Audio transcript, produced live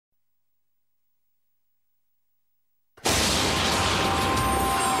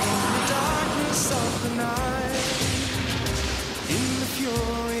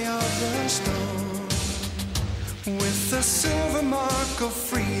the silver mark of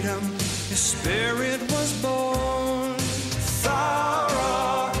freedom, his spirit was born.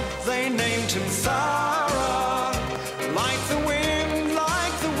 Thowra, they named him Thowra, like the wind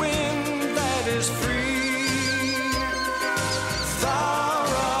that is free.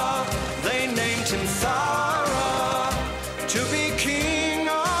 Thowra, they named him Thowra, to be king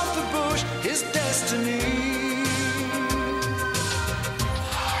of the bush, his destiny.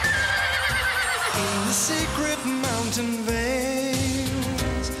 In the secret mountain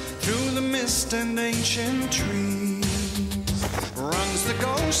vales, through the mist and ancient trees, runs the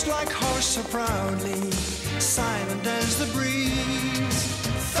ghost like horse so proudly, silent as the breeze.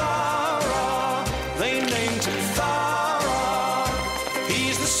 Thowra, they named him Thowra,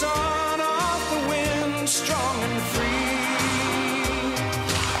 he's the son of the wind, strong and free.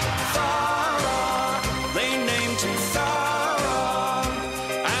 Thowra, they named him Thowra,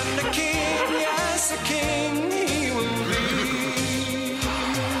 and the king, yes, a king he will be.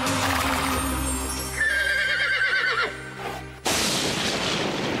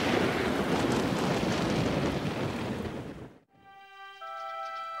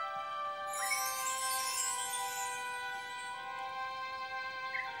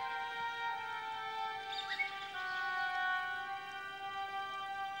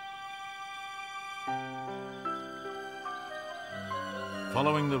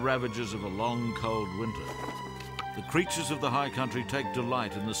 Following the ravages of a long, cold winter, the creatures of the high country take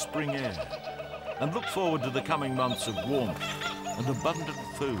delight in the spring air and look forward to the coming months of warmth and abundant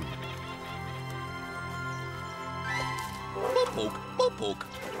food. Mopok, Mopok.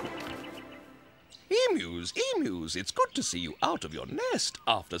 Emus, emus, it's good to see you out of your nest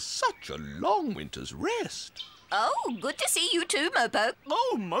after such a long winter's rest. Oh, good to see you too, Mopoke.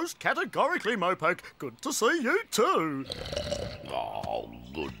 Oh, most categorically, Mopoke. Good to see you too. Oh,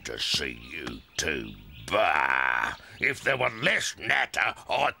 good to see you too. Bah! If there were less natter,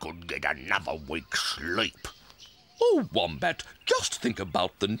 I could get another week's sleep. Oh, Wombat, just think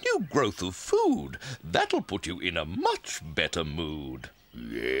about the new growth of food. That'll put you in a much better mood.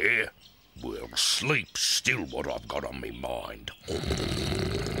 Yeah? Well, sleep's still what I've got on me mind.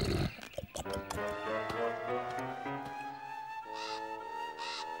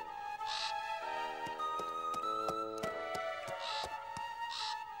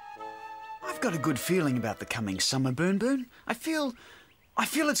 I've got a good feeling about the coming summer, Boon Boon. I feel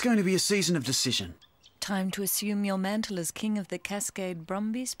it's going to be a season of decision. Time to assume your mantle as king of the Cascade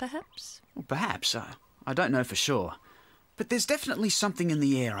Brumbies, perhaps? Well, perhaps. I don't know for sure. But there's definitely something in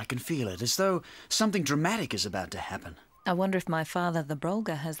the air. I can feel it, as though something dramatic is about to happen. I wonder if my father, the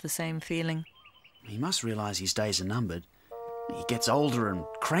Brolga, has the same feeling. He must realise his days are numbered. He gets older and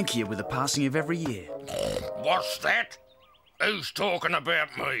crankier with the passing of every year. What's that? Who's talking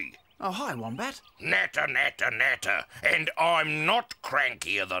about me? Oh, hi, Wombat. Natter, natter, natter. And I'm not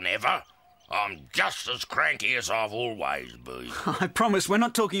crankier than ever. I'm just as cranky as I've always been. I promise we're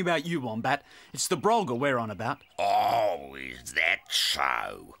not talking about you, Wombat. It's the Brolga we're on about. Oh, is that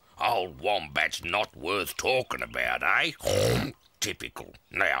so? Old Wombat's not worth talking about, eh? Typical.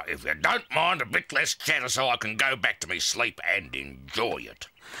 Now, if you don't mind a bit less chatter so I can go back to me sleep and enjoy it.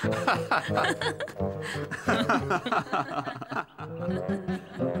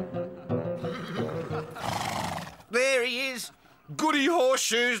 There he is. Goody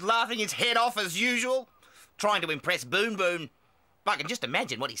Horseshoes laughing his head off as usual. Trying to impress Boon Boon. I can just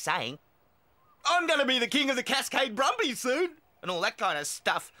imagine what he's saying. I'm going to be the king of the Cascade Brumbies soon. And all that kind of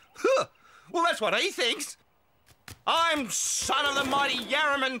stuff. Huh. Well, that's what he thinks. I'm son of the mighty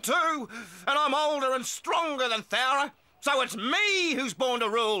Yarraman too. And I'm older and stronger than Thowra. So it's me who's born to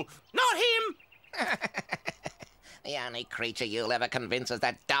rule, not him. The only creature you'll ever convince is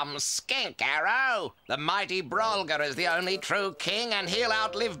that dumb skink, Arrow. The mighty Brolga is the only true king, and he'll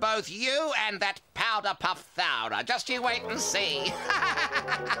outlive both you and that powder-puff Thowra. Just you wait and see.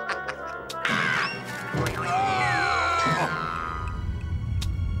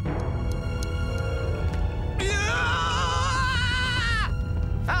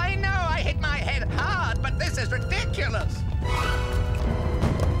 I know I hit my head hard, but this is ridiculous.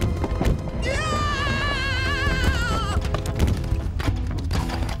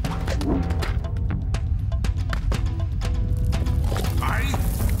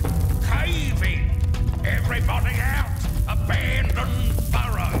 Everybody out! Abandon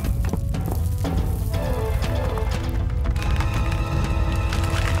burrow!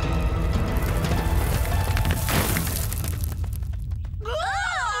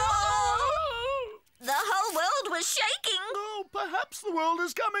 The whole world was shaking. Oh, perhaps the world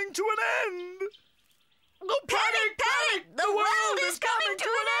is coming to an end. Oh, panic, panic! The world is coming to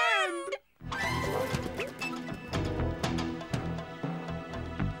an end!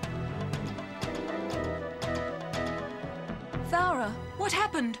 Thowra, what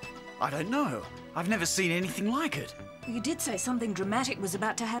happened? I don't know. I've never seen anything like it. You did say something dramatic was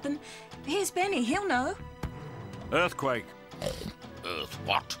about to happen. Here's Benny, he'll know. Earthquake. Earth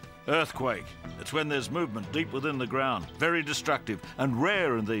what? Earthquake. It's when there's movement deep within the ground. Very destructive and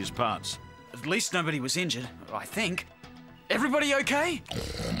rare in these parts. At least nobody was injured, I think. Everybody okay?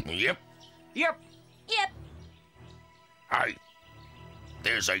 Yep. Yep. Yep. Hey,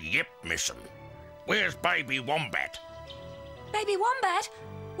 there's a yip missing. Where's baby wombat? Baby Wombat,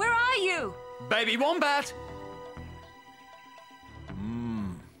 where are you? Baby Wombat!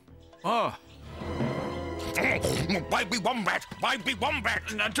 Oh, Baby wombat! Baby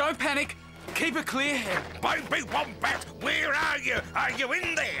wombat! No, don't panic. Keep a clear head. Baby wombat! Where are you? Are you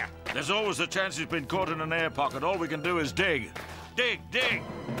in there? there's always a chance he's been caught in an air pocket. All we can do is dig. Dig, dig.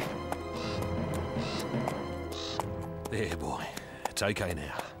 There, boy. It's okay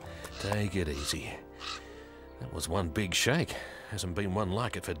now. Take it easy. That was one big shake. Hasn't been one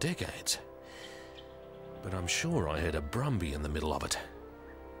like it for decades. But I'm sure I heard a Brumby in the middle of it.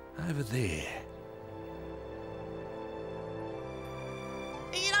 Over there.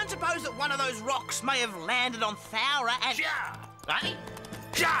 You don't suppose that one of those rocks may have landed on Thowra and... Yeah! Hey?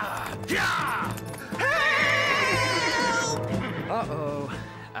 Yeah! Yeah! Uh-oh.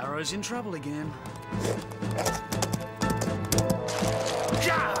 Arrow's in trouble again.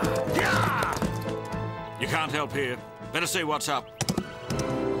 Yeah! Yeah! You can't help here. Better see what's up.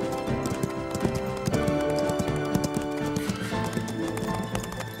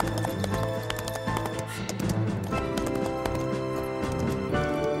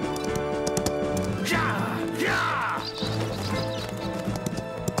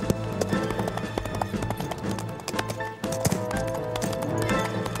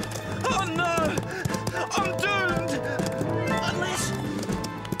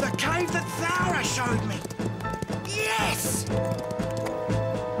 Showed me. Yes!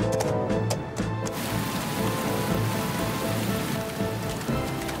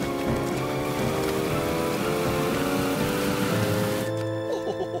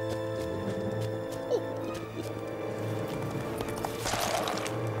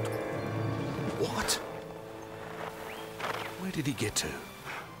 What? Where did he get to? He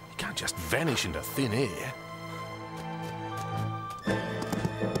can't just vanish into thin air.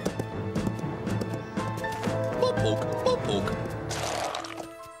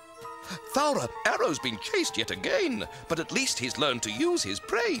 Thowra, Arrow's been chased yet again, but at least he's learned to use his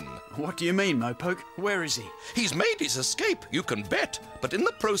brain. What do you mean, Mopoke? Where is he? He's made his escape, you can bet, but in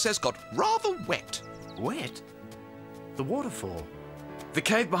the process got rather wet. Wet? The waterfall? The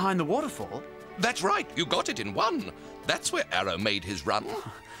cave behind the waterfall? That's right, you got it in one. That's where Arrow made his run.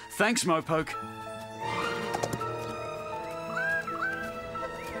 Thanks, Mopoke.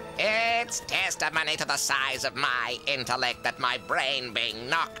 It's testimony to the size of my intellect that my brain being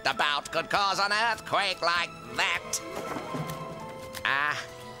knocked about could cause an earthquake like that.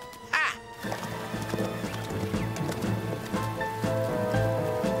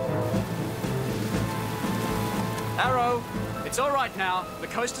 Arrow, it's all right now. The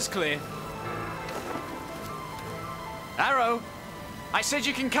coast is clear. Arrow, I said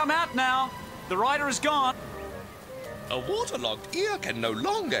you can come out now. The rider is gone. A waterlogged ear can no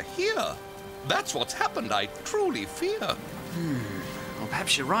longer hear. That's what's happened, I truly fear. Well,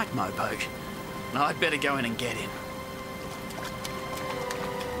 perhaps you're right, Mopoke. No, I'd better go in and get him.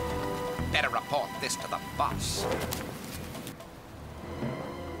 Better report this to the boss.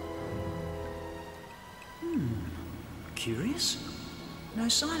 Curious? No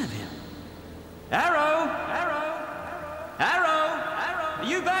sign of him. Arrow! Arrow! Arrow! Arrow! Are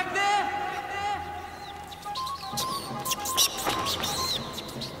you back there?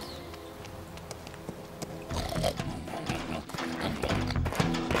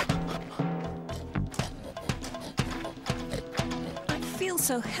 I feel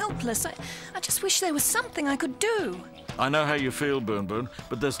so helpless. I just wish there was something I could do. I know how you feel, Boon Boon,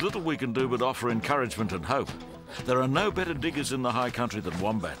 but there's little we can do but offer encouragement and hope. There are no better diggers in the high country than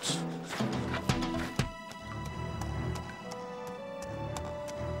wombats.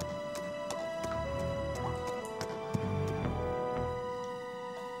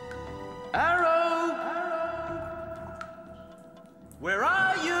 Arrow! Where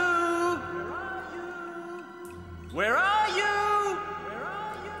are you? Where are you? Where are you?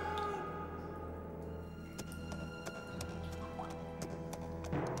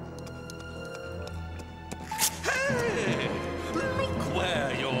 Hey, look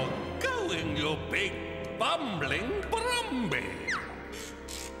where you're going, you big bumbling Brumby.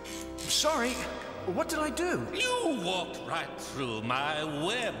 Sorry, what did I do? You walked right through my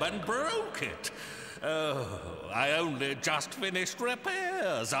web and broke it. Oh, I only just finished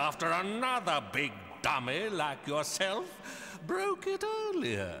repairs after another big dummy like yourself broke it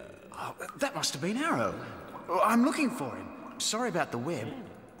earlier. Oh, that must have been Arrow. I'm looking for him. Sorry about the web.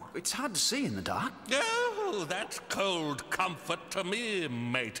 It's hard to see in the dark. Oh, that's cold comfort to me,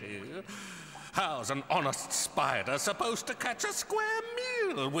 matey. How's an honest spider supposed to catch a square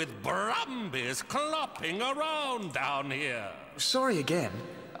meal with Brumbies clopping around down here? Sorry again.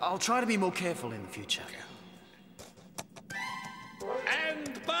 I'll try to be more careful in the future.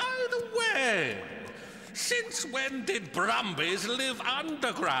 And by the way, since when did Brumbies live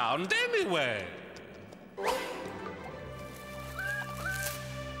underground anyway?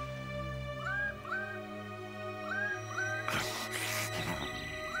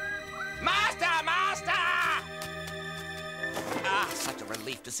 Master! Ah, such a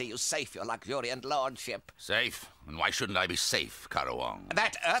relief to see you safe, your luxuriant lordship. Safe? And why shouldn't I be safe, Karawong?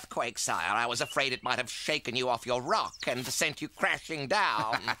 That earthquake, sire, I was afraid it might have shaken you off your rock and sent you crashing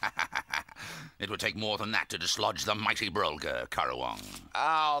down. It would take more than that to dislodge the mighty Brolga, Karawong.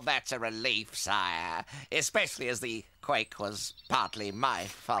 Oh, that's a relief, sire. Especially as the quake was partly my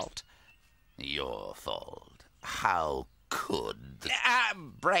fault. Your fault? How could?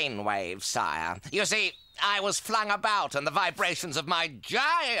 Brainwaves, sire. You see, I was flung about and the vibrations of my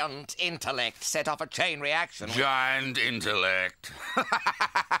giant intellect set off a chain reaction. Giant intellect.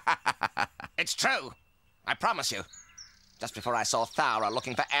 It's true. I promise you. Just before I saw Thowra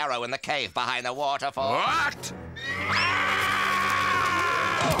looking for Arrow in the cave behind the waterfall. What?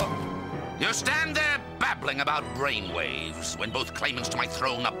 You stand there babbling about brainwaves when both claimants to my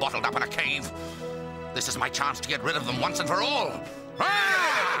throne are bottled up in a cave. This is my chance to get rid of them once and for all.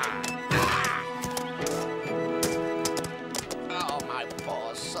 Oh, my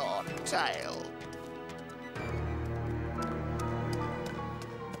poor sore tail.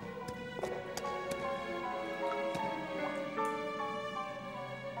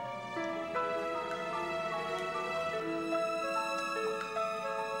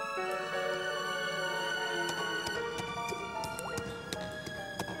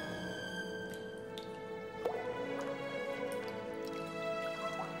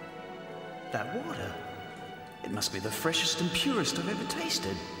 That water. It must be the freshest and purest I've ever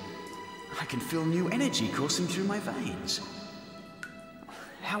tasted. I can feel new energy coursing through my veins.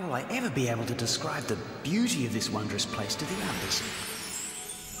 How will I ever be able to describe the beauty of this wondrous place to the others?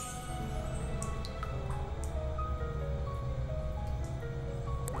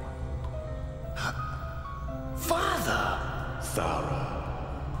 Father! Thowra,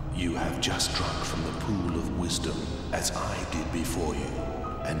 you have just drunk from the pool of wisdom, as I did before you,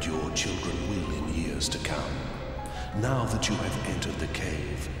 and your children will in years to come. Now that you have entered the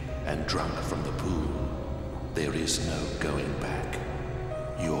cave and drunk from the pool, there is no going back.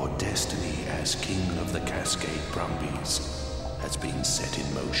 Your destiny as king of the Cascade Brumbies has been set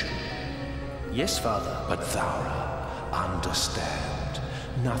in motion. Yes, Father. But Thowra, understand,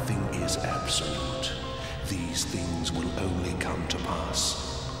 nothing is absolute. These things will only come to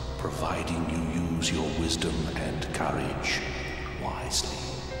pass, providing you use your wisdom and courage wisely.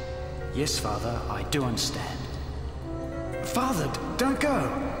 Yes, Father, I do understand. Father, don't go.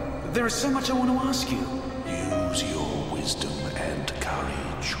 There is so much I want to ask you. Use your wisdom and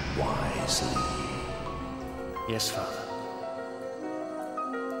courage wisely. Yes, Father.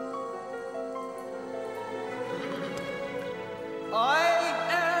 I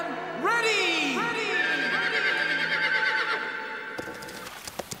am ready!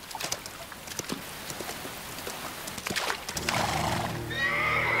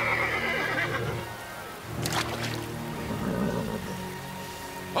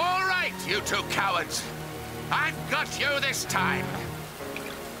 All right, you two cowards. I've got you this time.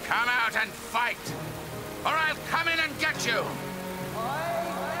 Come out and fight, or I'll come in and get you.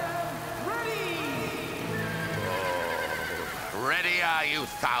 Ready are you,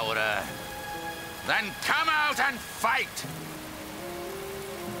 Thowra? Then come out and fight!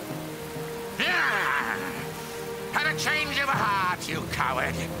 Yeah! Had a change of heart, you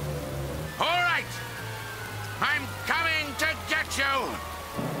coward! All right! I'm coming to get you!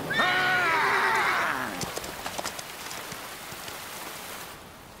 Ah!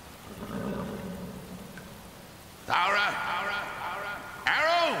 Thowra?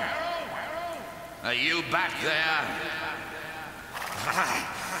 Arrow? Are you back there?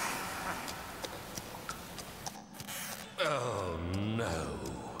 Oh, no.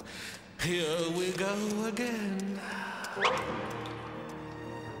 Here we go again.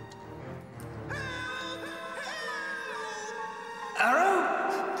 Arrow?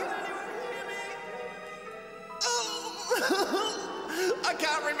 I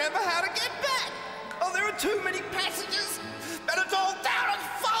can't remember how to get back. too many passengers, and it's all Thowra's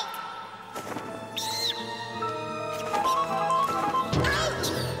fault!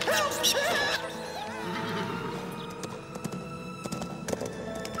 Help! Help!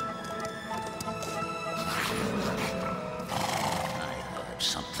 I heard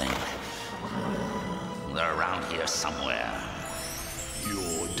something. They're around here somewhere.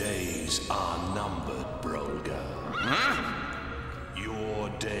 Your days are numbered, Brolga. Huh? Your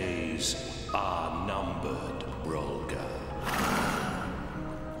days are numbered, Brolga.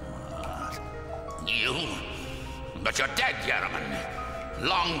 You? But you're dead, Yaraman.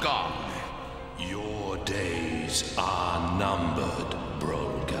 Long gone. Your days are numbered,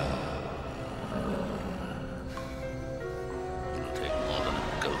 Brolga. It'll take more than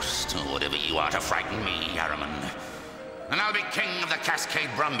a ghost or whatever you are to frighten me, Yaraman. And I'll be king of the Cascade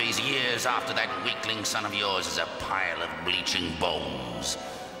Brumbies years after that weakling son of yours is a pile of bleaching bones.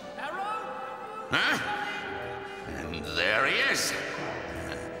 Arrow? Huh? And there he is.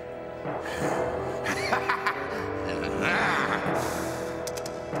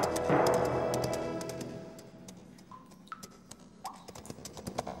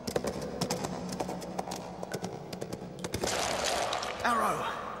 Arrow,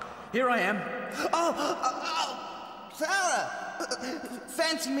 here I am. Thowra!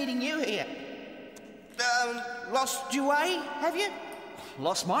 Fancy meeting you here. Lost your way, have you?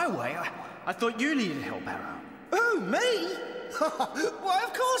 Lost my way? I thought you needed help, Arrow. Who, me? Why,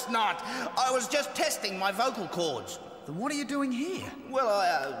 of course not. I was just testing my vocal cords. Then what are you doing here? Well,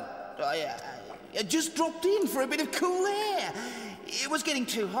 I just dropped in for a bit of cool air. It was getting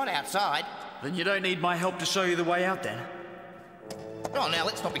too hot outside. Then you don't need my help to show you the way out, then? Oh, now,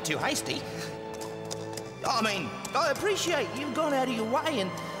 let's not be too hasty. I mean, I appreciate you've gone out of your way,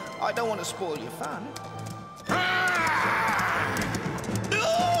 and I don't want to spoil your fun.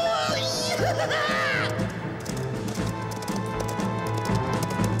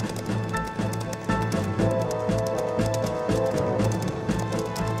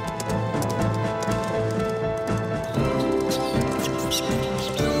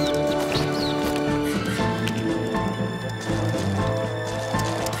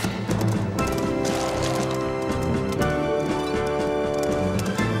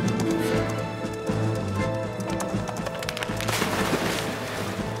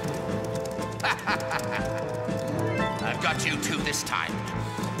 I've got you two this time.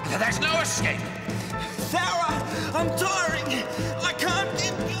 There's no escape. Thowra, I'm tiring. I can't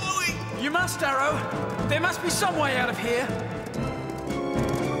keep going. You must, Arrow. There must be some way out of here.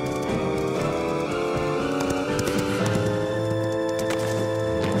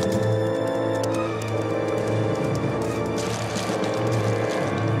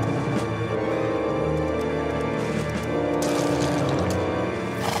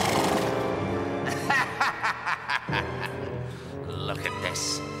 Look at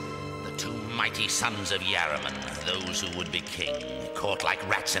this. The two mighty sons of Yaraman, those who would be king, caught like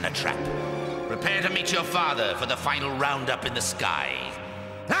rats in a trap. Prepare to meet your father for the final roundup in the sky.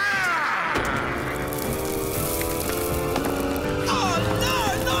 Ah! Oh,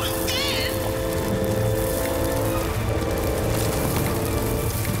 no, not again!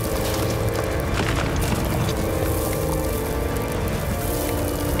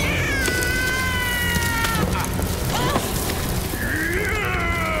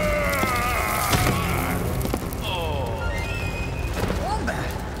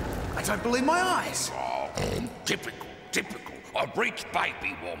 I don't believe my eyes. Oh, typical, typical. I reach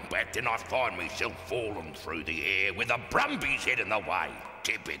baby wombat, then I find myself falling through the air with a Brumby's head in the way.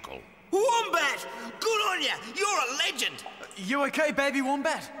 Typical. Wombat! Good on ya! You're a legend! You okay, baby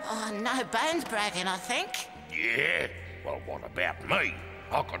wombat? Oh, no bones breaking, I think. Yeah? Well, what about me?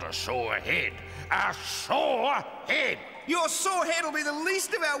 I've got a sore head. A sore head! Your sore head will be the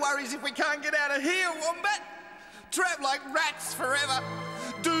least of our worries if we can't get out of here, Wombat. Trapped like rats forever.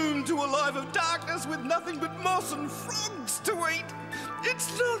 Doomed to a life of darkness with nothing but moss and frogs to eat.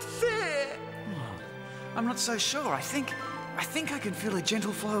 It's not fair. I'm not so sure. I think I can feel a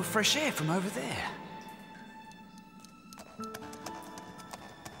gentle flow of fresh air from over there.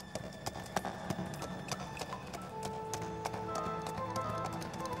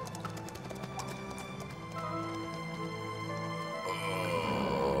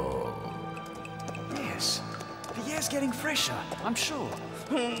 Yes, the air's getting fresher, I'm sure.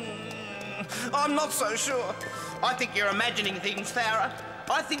 I'm not so sure. I think you're imagining things, Thowra.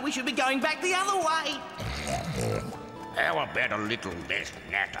 I think we should be going back the other way. How about a little less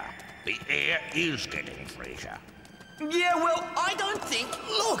natter? The air is getting fresher. Yeah, well, I don't think...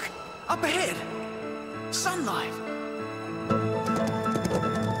 Look! Up ahead! Sunlight!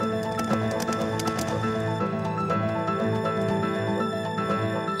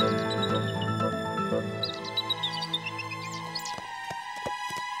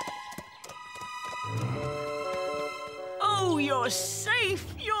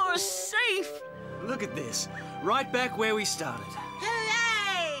 safe! You're safe! Look at this. Right back where we started.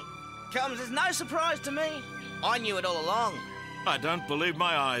 Hooray! Comes as no surprise to me. I knew it all along. I don't believe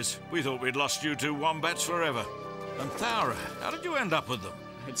my eyes. We thought we'd lost you two wombats forever. And Thowra, how did you end up with them?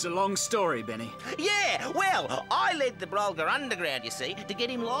 It's a long story, Benny. Yeah, well, I led the Brolga underground, you see, to get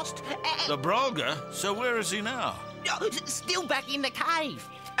him lost. The Brolga? So where is he now? Still back in the cave.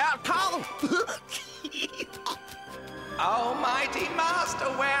 Out cold. Oh, mighty master,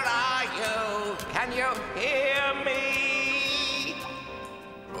 where are you? Can you hear me?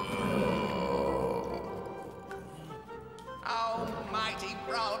 Oh, mighty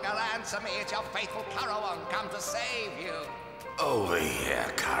Brolga, answer me. It's your faithful Karawang come to save you. Over here,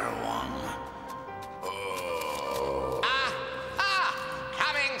 Karawang. Ah!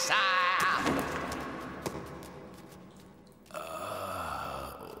 Coming, sire!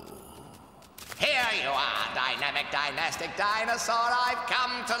 Here you are, dynamic, dynastic dinosaur. I've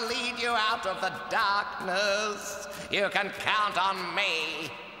come to lead you out of the darkness. You can count on me.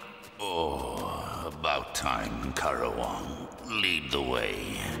 Oh, about time, Karawang. Lead the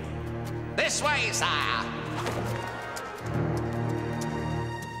way. This way, sire.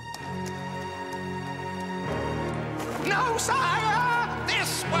 No, sire!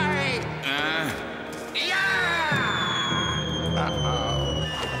 This way! Yeah! Uh-oh.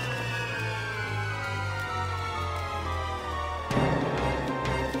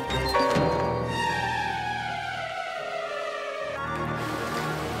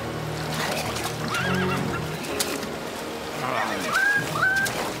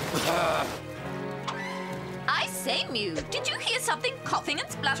 I say, Mew, did you hear something coughing and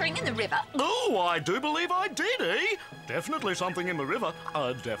spluttering in the river? Oh, I do believe I did, eh? Definitely something in the river.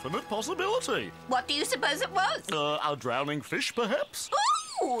 A definite possibility. What do you suppose it was? A drowning fish, perhaps?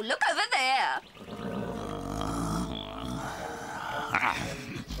 Ooh, look over there.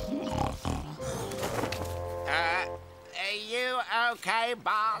 Are you okay,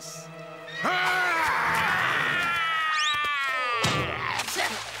 boss?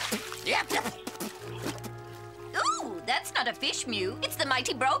 Ooh, that's not a fish, Mew. It's the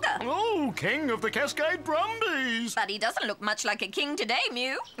mighty Brolga. Oh, king of the Cascade Brumbies. But he doesn't look much like a king today,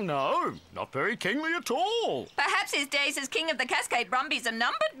 Mew. No, not very kingly at all. Perhaps his days as king of the Cascade Brumbies are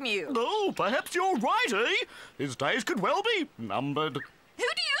numbered, Mew. Oh, perhaps you're right, eh? His days could well be numbered. Who do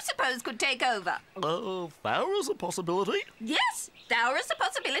you suppose could take over? Thowra's a possibility. Yes, Thowra's a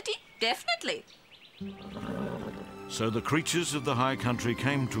possibility, definitely. So the creatures of the high country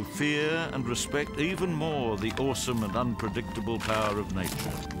came to fear and respect even more the awesome and unpredictable power of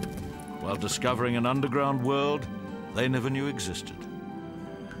nature, while discovering an underground world they never knew existed.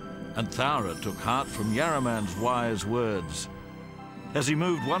 And Thowra took heart from Yaraman's wise words as he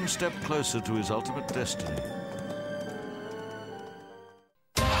moved one step closer to his ultimate destiny.